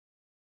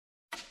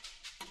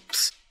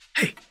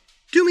Hey,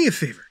 do me a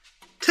favor.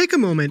 Take a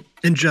moment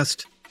and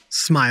just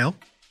smile.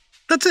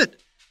 That's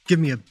it. Give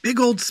me a big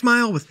old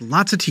smile with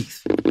lots of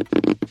teeth.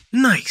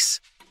 Nice.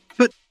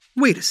 But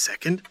wait a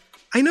second.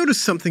 I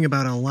noticed something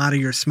about a lot of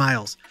your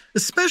smiles,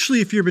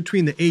 especially if you're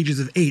between the ages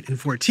of 8 and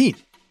 14.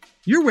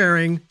 You're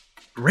wearing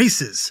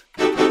braces.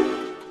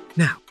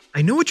 Now,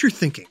 I know what you're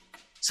thinking.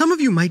 Some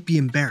of you might be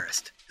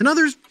embarrassed, and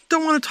others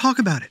don't want to talk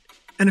about it.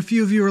 And a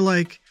few of you are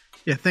like,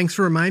 yeah, thanks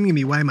for reminding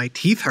me why my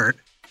teeth hurt.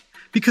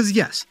 Because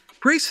yes,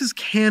 braces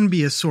can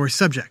be a sore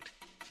subject.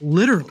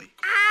 Literally.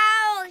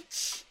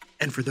 Ouch!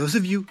 And for those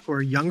of you who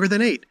are younger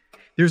than 8,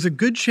 there's a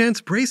good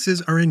chance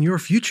braces are in your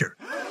future.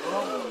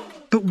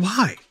 But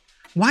why?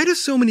 Why do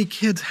so many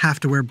kids have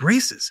to wear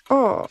braces?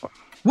 Oh.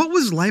 What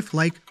was life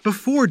like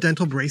before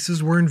dental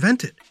braces were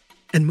invented?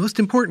 And most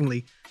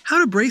importantly, how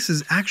do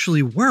braces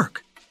actually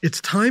work?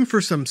 It's time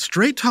for some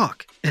straight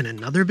talk and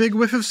another big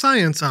whiff of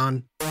science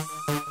on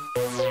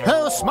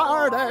Who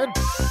smarted?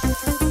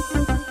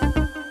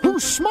 Who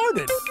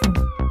smarted?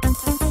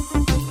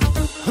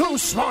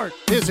 Who's smart?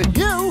 Is it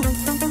you?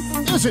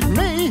 Is it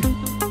me?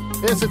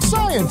 Is it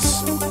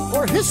science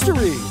or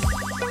history?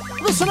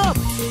 Listen up,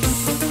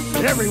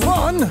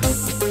 everyone.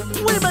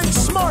 We make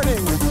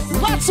smarting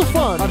lots of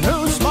fun on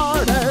Who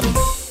Smarted.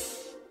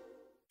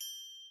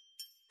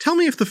 Tell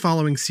me if the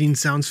following scene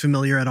sounds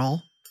familiar at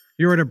all.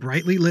 You're at a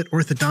brightly lit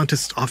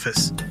orthodontist's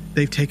office.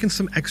 They've taken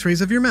some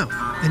x-rays of your mouth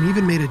and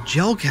even made a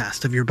gel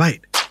cast of your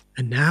bite.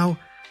 And now,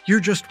 you're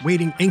just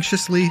waiting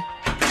anxiously.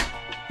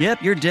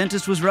 Yep, your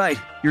dentist was right.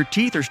 Your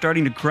teeth are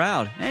starting to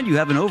crowd, and you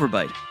have an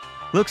overbite.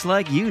 Looks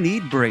like you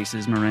need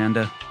braces,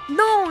 Miranda.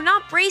 No,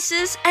 not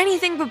braces.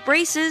 Anything but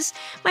braces.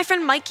 My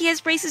friend Mikey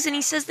has braces and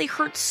he says they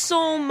hurt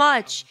so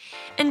much.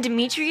 And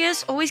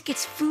Demetrius always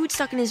gets food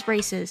stuck in his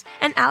braces.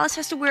 And Alice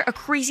has to wear a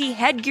crazy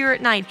headgear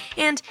at night.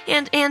 And...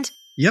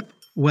 Yep,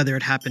 whether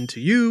it happened to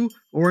you,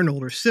 or an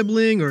older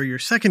sibling, or your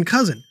second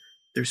cousin,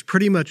 there's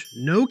pretty much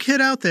no kid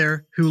out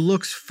there who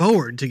looks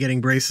forward to getting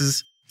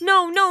braces.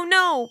 No.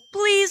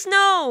 Please,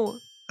 no.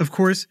 Of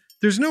course,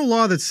 there's no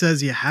law that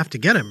says you have to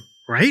get them,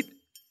 right?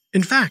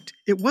 In fact,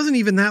 it wasn't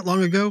even that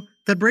long ago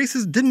that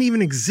braces didn't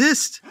even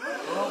exist.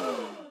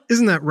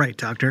 Isn't that right,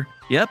 Doctor?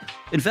 Yep.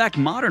 In fact,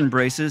 modern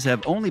braces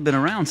have only been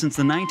around since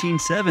the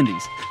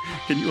 1970s.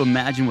 Can you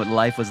imagine what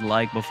life was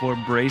like before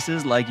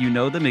braces like you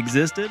know them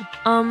existed?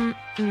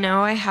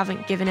 No, I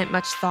haven't given it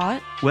much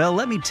thought. Well,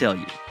 let me tell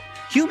you.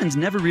 Humans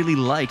never really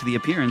liked the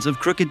appearance of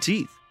crooked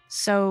teeth.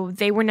 So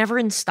they were never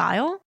in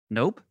style?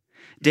 Nope.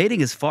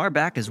 Dating as far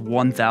back as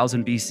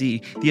 1000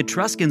 BC, the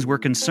Etruscans were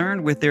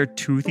concerned with their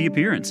toothy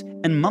appearance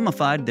and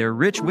mummified their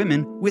rich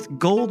women with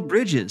gold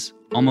bridges,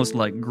 almost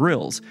like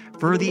grills,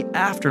 for the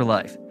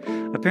afterlife.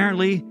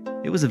 Apparently,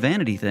 it was a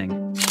vanity thing.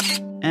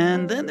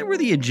 And then there were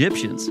the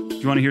Egyptians. Do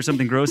you want to hear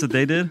something gross that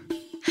they did?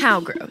 How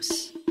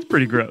gross? It's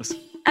pretty gross.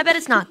 I bet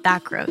it's not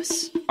that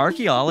gross.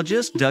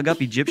 Archaeologists dug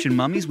up Egyptian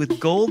mummies with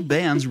gold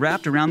bands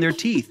wrapped around their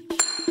teeth.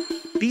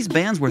 These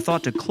bands were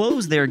thought to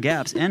close their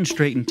gaps and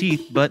straighten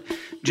teeth, but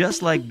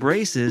just like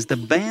braces, the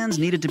bands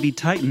needed to be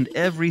tightened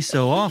every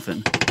so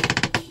often.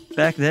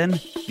 Back then,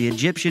 the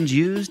Egyptians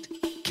used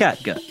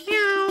catgut,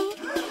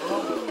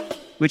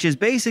 which is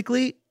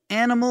basically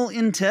animal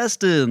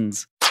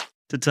intestines,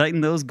 to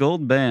tighten those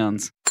gold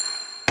bands.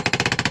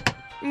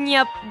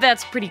 Yep,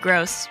 that's pretty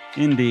gross.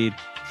 Indeed.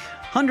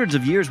 Hundreds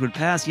of years would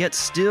pass, yet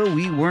still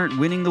we weren't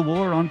winning the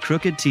war on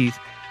crooked teeth.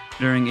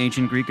 During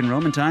ancient Greek and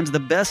Roman times, the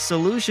best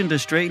solution to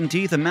straighten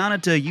teeth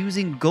amounted to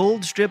using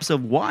gold strips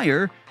of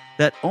wire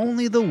that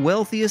only the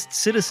wealthiest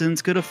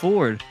citizens could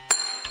afford.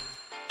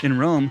 In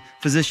Rome,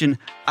 physician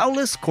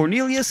Aulus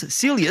Cornelius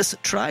Caelius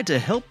tried to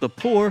help the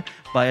poor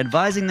by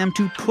advising them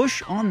to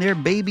push on their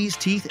baby's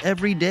teeth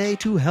every day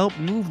to help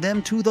move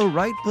them to the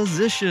right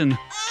position.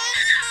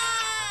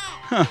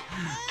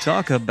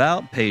 Talk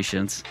about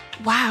patience.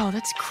 Wow,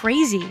 that's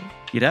crazy.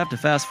 You'd have to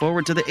fast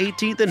forward to the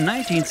 18th and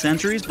 19th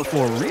centuries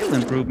before real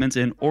improvements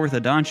in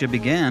orthodontia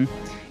began.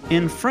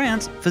 In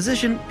France,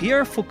 physician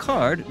Pierre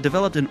Fauchard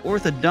developed an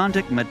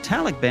orthodontic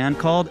metallic band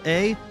called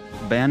a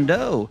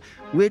bandeau,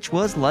 which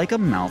was like a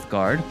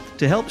mouthguard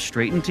to help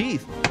straighten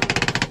teeth.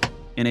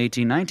 In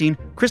 1819,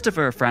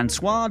 Christopher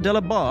Francois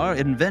Delabarre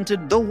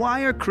invented the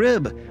wire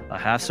crib, a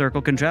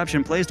half-circle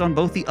contraption placed on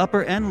both the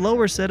upper and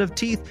lower set of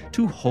teeth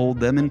to hold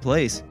them in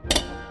place.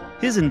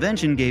 His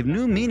invention gave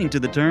new meaning to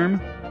the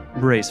term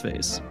brace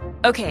face.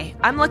 Okay,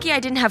 I'm lucky I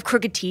didn't have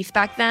crooked teeth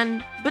back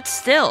then, but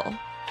still.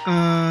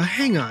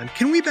 Hang on.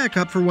 Can we back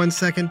up for 1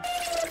 second?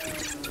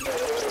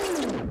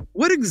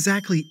 What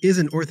exactly is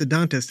an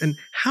orthodontist, and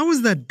how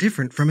is that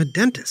different from a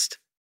dentist?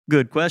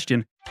 Good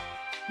question.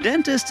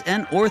 Dentists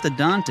and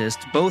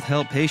orthodontists both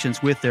help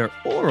patients with their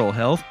oral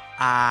health,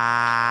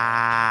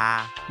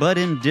 but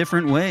in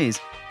different ways.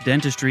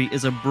 Dentistry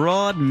is a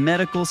broad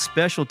medical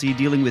specialty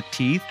dealing with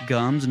teeth,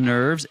 gums,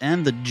 nerves,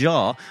 and the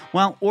jaw,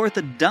 while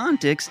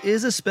orthodontics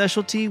is a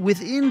specialty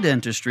within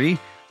dentistry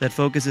that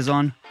focuses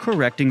on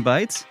correcting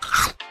bites,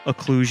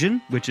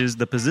 occlusion, which is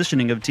the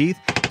positioning of teeth,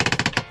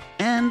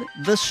 and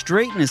the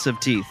straightness of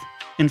teeth.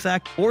 In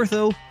fact,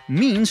 ortho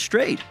means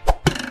straight.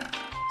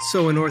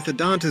 So an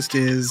orthodontist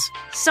is...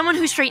 Someone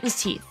who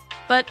straightens teeth.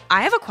 But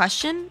I have a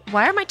question.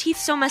 Why are my teeth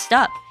so messed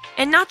up?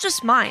 And not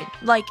just mine,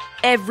 like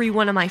every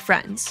one of my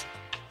friends.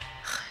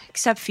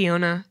 Except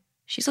Fiona.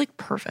 She's like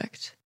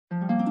perfect.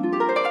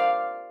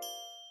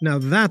 Now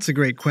that's a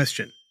great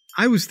question.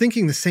 I was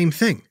thinking the same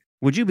thing.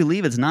 Would you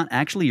believe it's not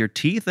actually your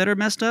teeth that are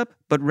messed up,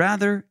 but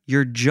rather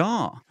your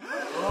jaw?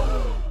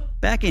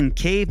 Back in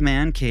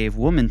caveman,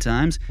 cavewoman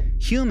times,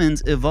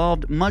 humans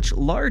evolved much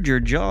larger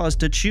jaws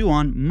to chew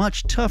on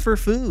much tougher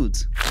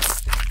foods.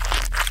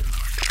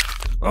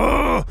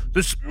 Oh,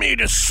 this meat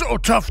is so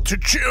tough to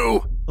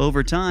chew.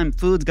 Over time,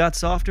 foods got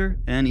softer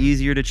and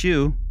easier to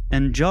chew,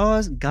 and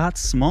jaws got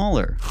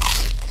smaller.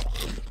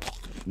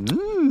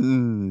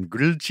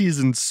 Grilled cheese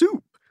and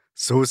soup.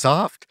 So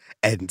soft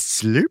and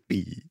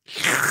slurpy.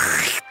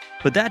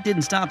 But that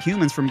didn't stop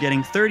humans from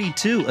getting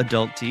 32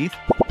 adult teeth,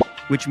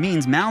 which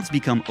means mouths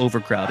become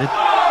overcrowded,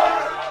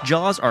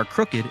 jaws are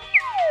crooked,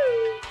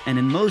 and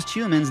in most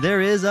humans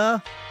there is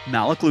a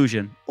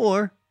malocclusion,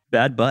 or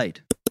bad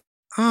bite.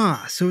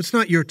 Ah, so it's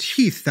not your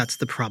teeth that's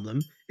the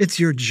problem, it's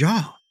your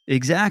jaw.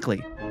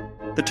 Exactly.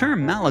 The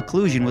term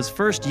malocclusion was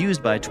first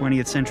used by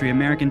 20th century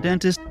American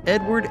dentist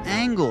Edward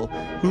Angle,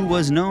 who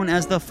was known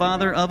as the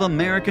father of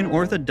American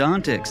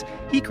orthodontics.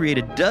 He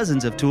created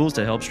dozens of tools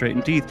to help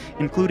straighten teeth,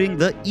 including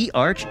the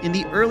E-arch in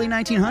the early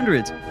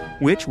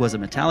 1900s, which was a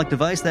metallic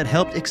device that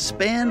helped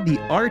expand the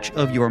arch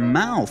of your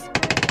mouth.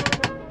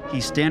 He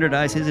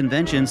standardized his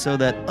invention so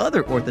that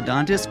other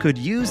orthodontists could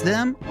use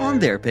them on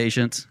their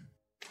patients.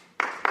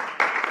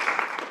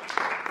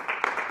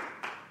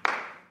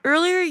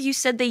 Earlier, you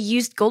said they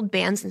used gold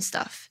bands and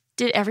stuff.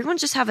 Did everyone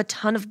just have a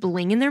ton of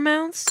bling in their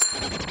mouths?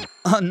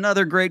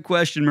 Another great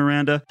question,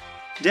 Miranda.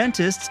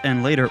 Dentists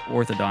and later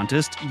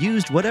orthodontists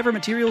used whatever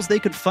materials they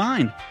could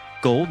find.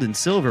 Gold and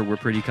silver were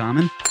pretty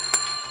common.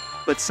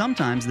 But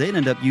sometimes they'd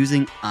end up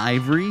using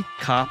ivory,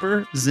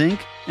 copper,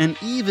 zinc, and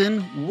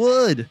even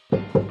wood.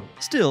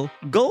 Still,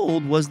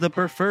 gold was the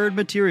preferred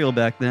material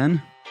back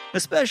then,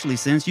 especially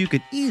since you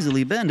could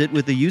easily bend it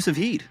with the use of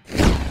heat.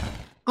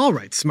 All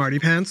right, smarty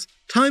pants,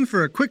 time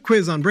for a quick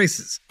quiz on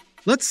braces.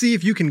 Let's see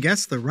if you can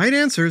guess the right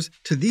answers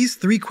to these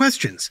 3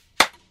 questions.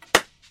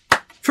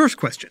 First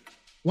question.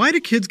 Why do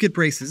kids get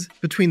braces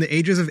between the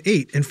ages of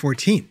 8 and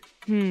 14?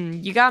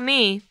 You got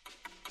me.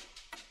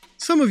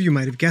 Some of you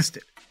might have guessed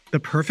it.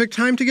 The perfect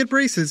time to get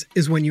braces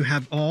is when you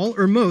have all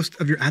or most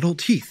of your adult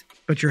teeth,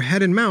 but your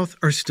head and mouth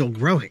are still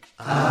growing.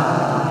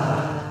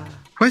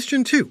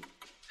 Question 2.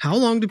 How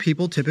long do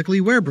people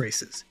typically wear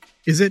braces?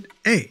 Is it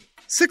A,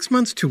 6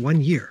 months to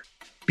 1 year,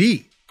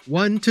 B,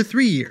 1 to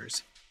 3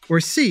 years, or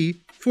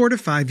C, 4 to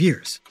 5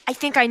 years? I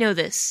think I know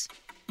this.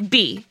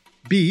 B.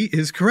 B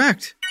is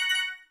correct.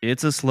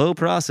 It's a slow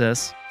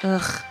process.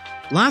 Ugh.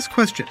 Last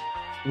question.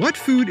 What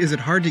food is it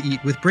hard to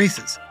eat with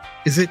braces?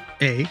 Is it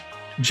A,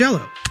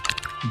 Jell-O,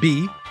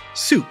 B,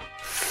 soup,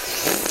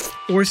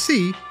 or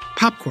C,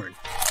 popcorn?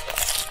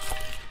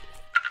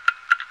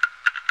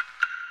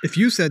 If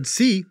you said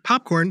C,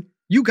 popcorn,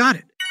 you got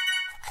it.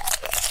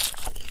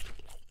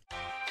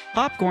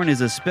 Popcorn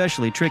is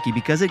especially tricky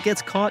because it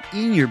gets caught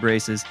in your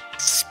braces.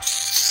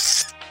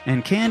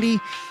 And candy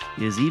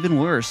is even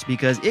worse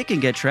because it can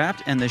get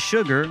trapped and the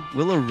sugar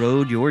will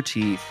erode your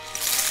teeth.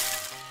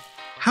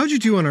 How'd you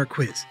do on our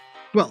quiz?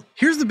 Well,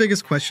 here's the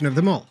biggest question of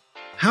them all.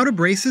 How do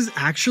braces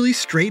actually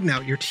straighten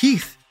out your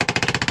teeth?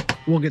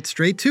 We'll get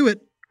straight to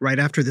it right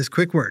after this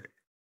quick word.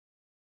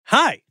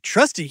 Hi,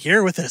 Trusty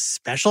here with a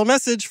special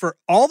message for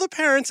all the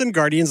parents and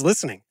guardians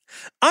listening.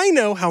 I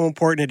know how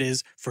important it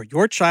is for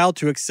your child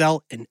to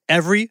excel in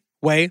every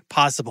way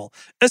possible,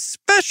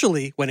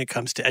 especially when it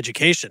comes to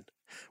education.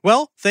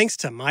 Well, thanks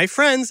to my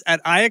friends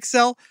at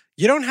IXL,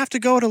 you don't have to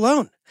go it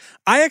alone.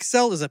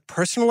 IXL is a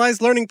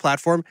personalized learning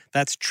platform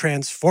that's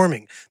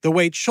transforming the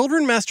way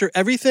children master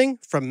everything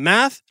from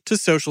math to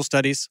social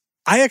studies.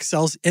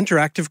 IXL's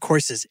interactive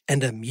courses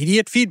and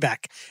immediate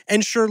feedback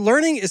ensure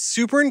learning is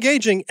super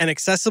engaging and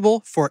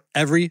accessible for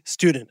every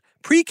student,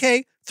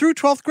 pre-K through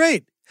 12th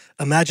grade.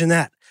 Imagine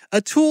that,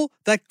 a tool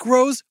that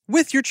grows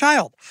with your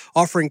child,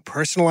 offering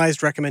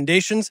personalized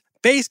recommendations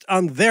based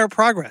on their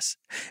progress.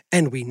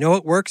 And we know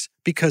it works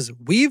because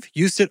we've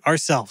used it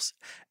ourselves.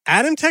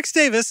 Adam Tex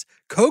Davis,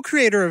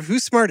 co-creator of Who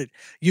Smarted,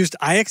 used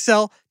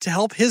IXL to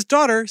help his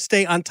daughter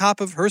stay on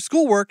top of her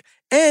schoolwork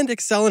and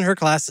excel in her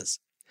classes.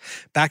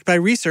 Backed by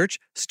research,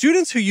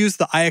 students who use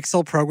the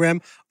IXL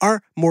program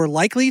are more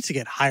likely to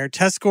get higher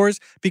test scores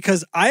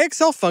because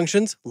IXL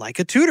functions like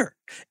a tutor.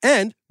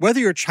 And whether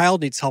your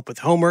child needs help with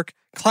homework,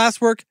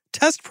 classwork,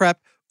 test prep,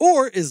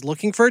 or is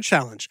looking for a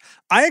challenge,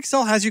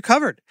 IXL has you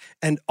covered,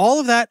 and all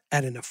of that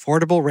at an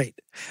affordable rate.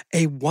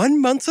 A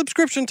 1-month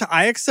subscription to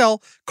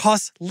IXL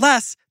costs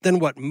less than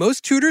what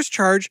most tutors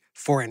charge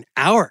for an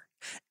hour.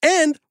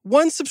 And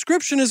one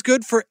subscription is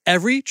good for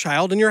every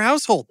child in your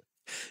household.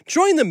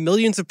 Join the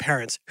millions of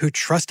parents who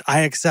trust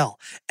IXL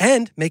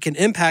and make an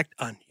impact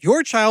on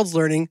your child's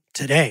learning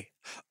today.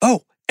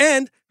 Oh,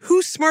 and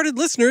Who Smarted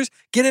listeners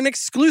get an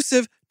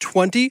exclusive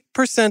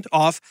 20%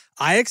 off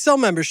IXL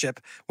membership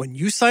when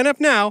you sign up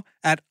now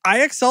at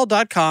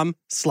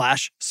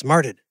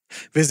IXL.com/smarted.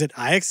 Visit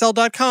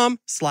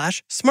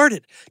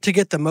IXL.com/smarted to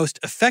get the most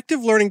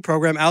effective learning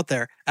program out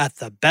there at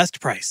the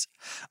best price.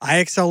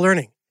 IXL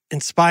Learning.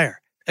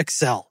 Inspire.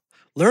 Excel.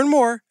 Learn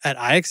more at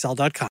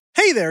IXL.com.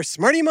 Hey there,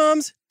 smarty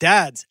moms,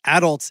 dads,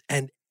 adults,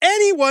 and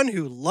anyone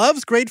who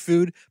loves great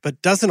food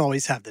but doesn't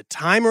always have the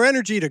time or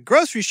energy to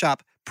grocery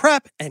shop,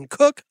 prep, and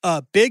cook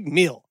a big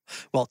meal.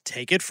 Well,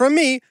 take it from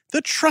me,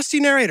 the trusty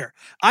narrator.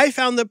 I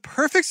found the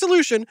perfect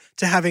solution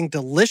to having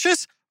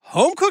delicious,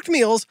 home-cooked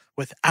meals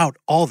without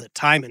all the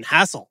time and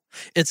hassle.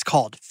 It's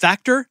called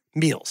Factor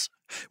Meals.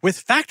 With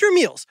Factor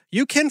Meals,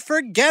 you can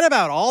forget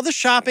about all the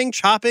shopping,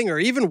 chopping, or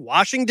even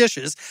washing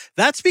dishes.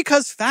 That's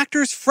because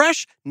Factor's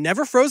fresh,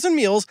 never frozen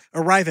meals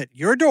arrive at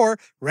your door,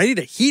 ready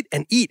to heat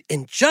and eat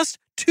in just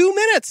 2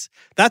 minutes.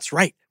 That's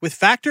right. With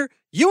Factor,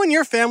 you and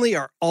your family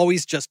are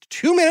always just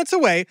 2 minutes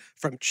away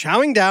from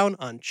chowing down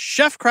on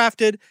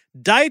chef-crafted,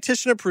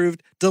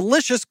 dietitian-approved,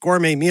 delicious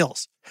gourmet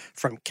meals.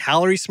 From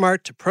Calorie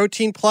Smart to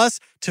Protein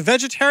Plus to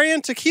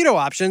vegetarian to keto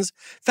options,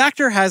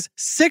 Factor has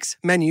 6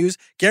 menus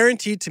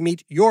guaranteed to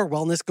meet your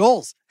wellness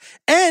goals.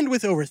 And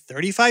with over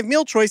 35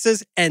 meal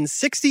choices and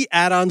 60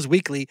 add-ons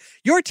weekly,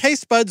 your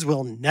taste buds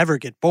will never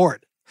get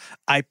bored.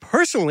 I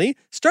personally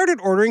started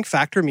ordering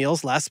Factor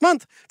meals last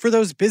month for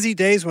those busy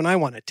days when I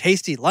want a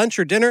tasty lunch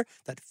or dinner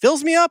that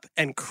fills me up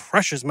and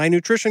crushes my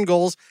nutrition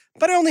goals,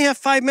 but I only have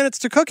 5 minutes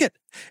to cook it.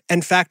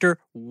 And Factor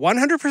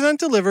 100%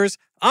 delivers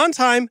on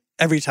time,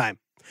 every time.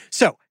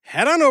 So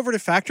head on over to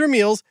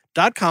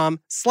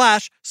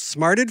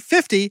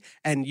factormeals.com/smarted50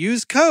 and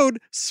use code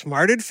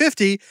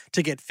SMARTED50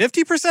 to get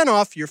 50%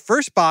 off your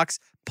first box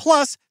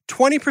plus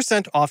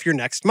 20% off your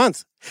next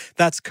month.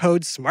 That's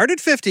code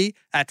SMARTED50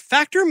 at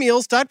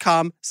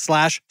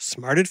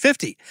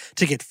factormeals.com/smarted50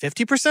 to get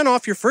 50%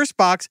 off your first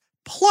box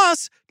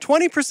plus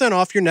 20%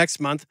 off your next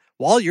month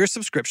while your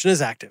subscription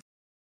is active.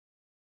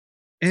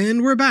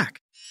 And we're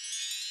back.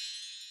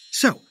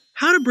 So,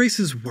 how do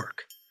braces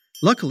work?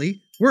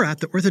 Luckily, we're at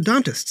the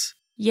orthodontist's.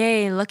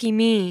 Yay, lucky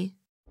me.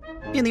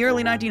 In the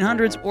early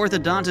 1900s,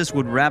 orthodontists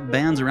would wrap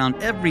bands around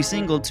every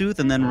single tooth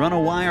and then run a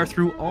wire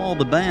through all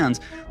the bands.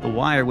 The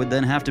wire would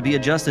then have to be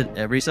adjusted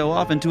every so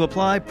often to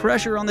apply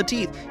pressure on the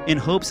teeth in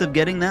hopes of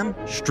getting them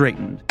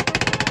straightened.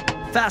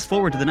 Fast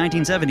forward to the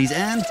 1970s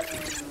and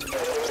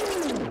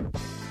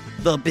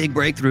the big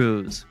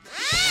breakthroughs.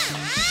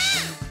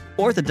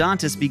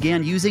 Orthodontists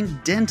began using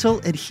dental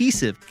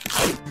adhesive,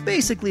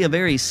 basically a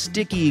very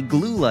sticky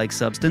glue-like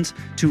substance,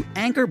 to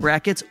anchor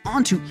brackets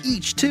onto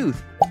each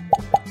tooth.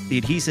 The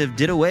adhesive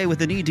did away with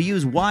the need to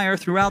use wire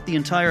throughout the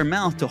entire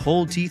mouth to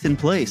hold teeth in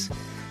place.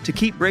 To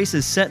keep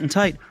braces set and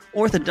tight,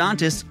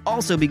 orthodontists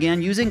also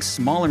began using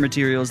smaller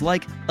materials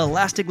like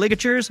elastic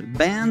ligatures,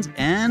 bands,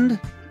 and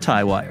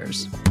tie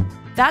wires.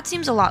 That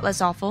seems a lot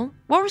less awful.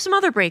 What were some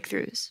other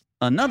breakthroughs?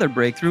 Another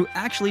breakthrough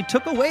actually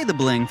took away the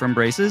bling from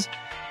braces.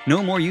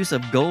 No more use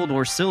of gold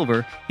or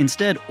silver.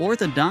 Instead,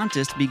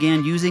 orthodontists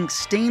began using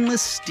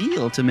stainless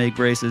steel to make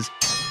braces.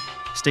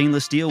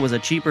 Stainless steel was a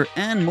cheaper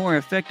and more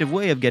effective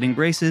way of getting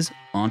braces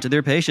onto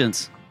their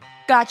patients.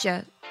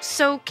 Gotcha.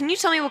 So, can you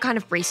tell me what kind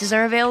of braces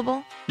are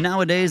available?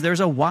 Nowadays, there's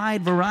a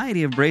wide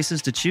variety of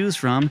braces to choose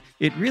from.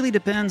 It really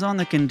depends on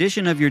the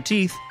condition of your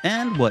teeth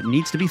and what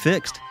needs to be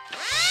fixed.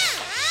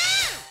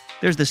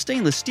 There's the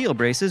stainless steel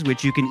braces,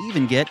 which you can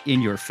even get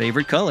in your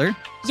favorite color.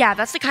 Yeah,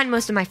 that's the kind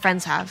most of my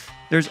friends have.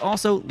 There's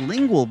also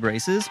lingual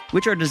braces,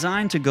 which are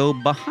designed to go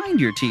behind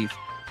your teeth.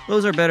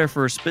 Those are better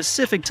for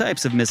specific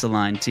types of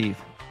misaligned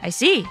teeth. I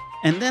see.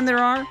 And then there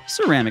are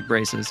ceramic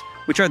braces,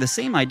 which are the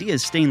same idea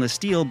as stainless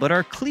steel but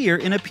are clear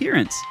in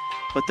appearance.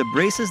 But the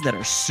braces that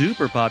are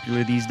super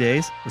popular these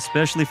days,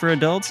 especially for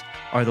adults,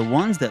 are the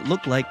ones that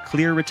look like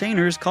clear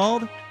retainers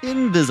called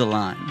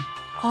Invisalign.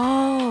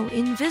 Oh,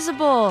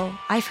 invisible.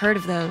 I've heard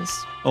of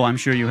those. Oh, I'm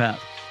sure you have.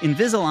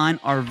 Invisalign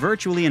are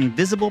virtually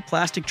invisible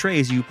plastic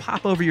trays you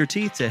pop over your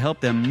teeth to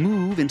help them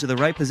move into the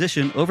right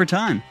position over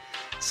time.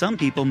 Some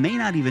people may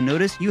not even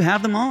notice you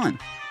have them on.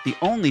 The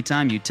only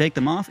time you take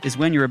them off is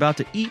when you're about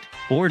to eat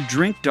or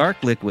drink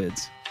dark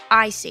liquids.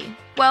 I see.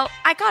 Well,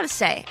 I gotta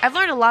say, I've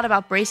learned a lot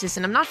about braces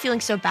and I'm not feeling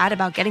so bad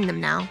about getting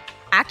them now.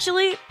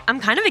 Actually, I'm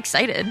kind of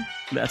excited.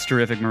 That's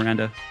terrific,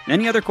 Miranda.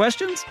 Any other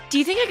questions? Do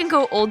you think I can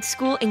go old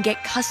school and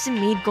get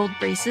custom-made gold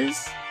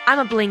braces? I'm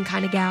a bling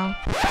kind of gal.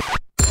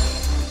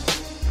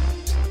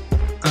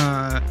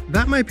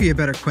 That might be a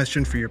better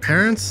question for your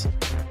parents.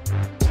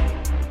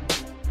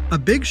 A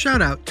big shout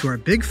out to our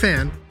big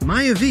fan,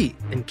 Maya V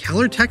in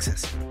Keller,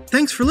 Texas.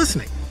 Thanks for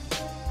listening.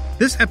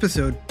 This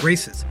episode,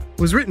 Braces,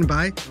 was written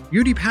by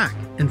Yudi Pack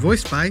and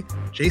voiced by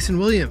Jason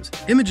Williams,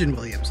 Imogen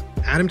Williams,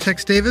 Adam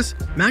Tex Davis,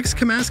 Max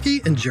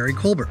Kamaski, and Jerry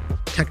Colbert.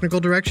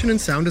 Technical direction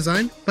and sound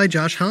design by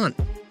Josh Hahn.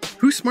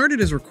 Who Smarted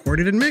is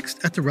recorded and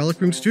mixed at the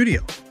Relic Room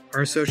Studio.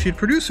 Our associate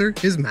producer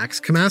is Max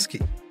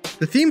Kamaski.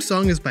 The theme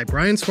song is by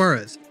Brian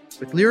Suarez,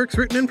 with lyrics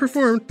written and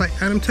performed by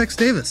Adam Tex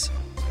Davis.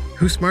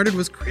 Who Smarted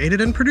was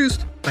created and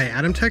produced by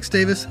Adam Tex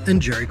Davis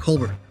and Jerry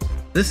Colbert.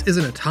 This is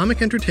an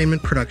Atomic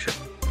Entertainment production.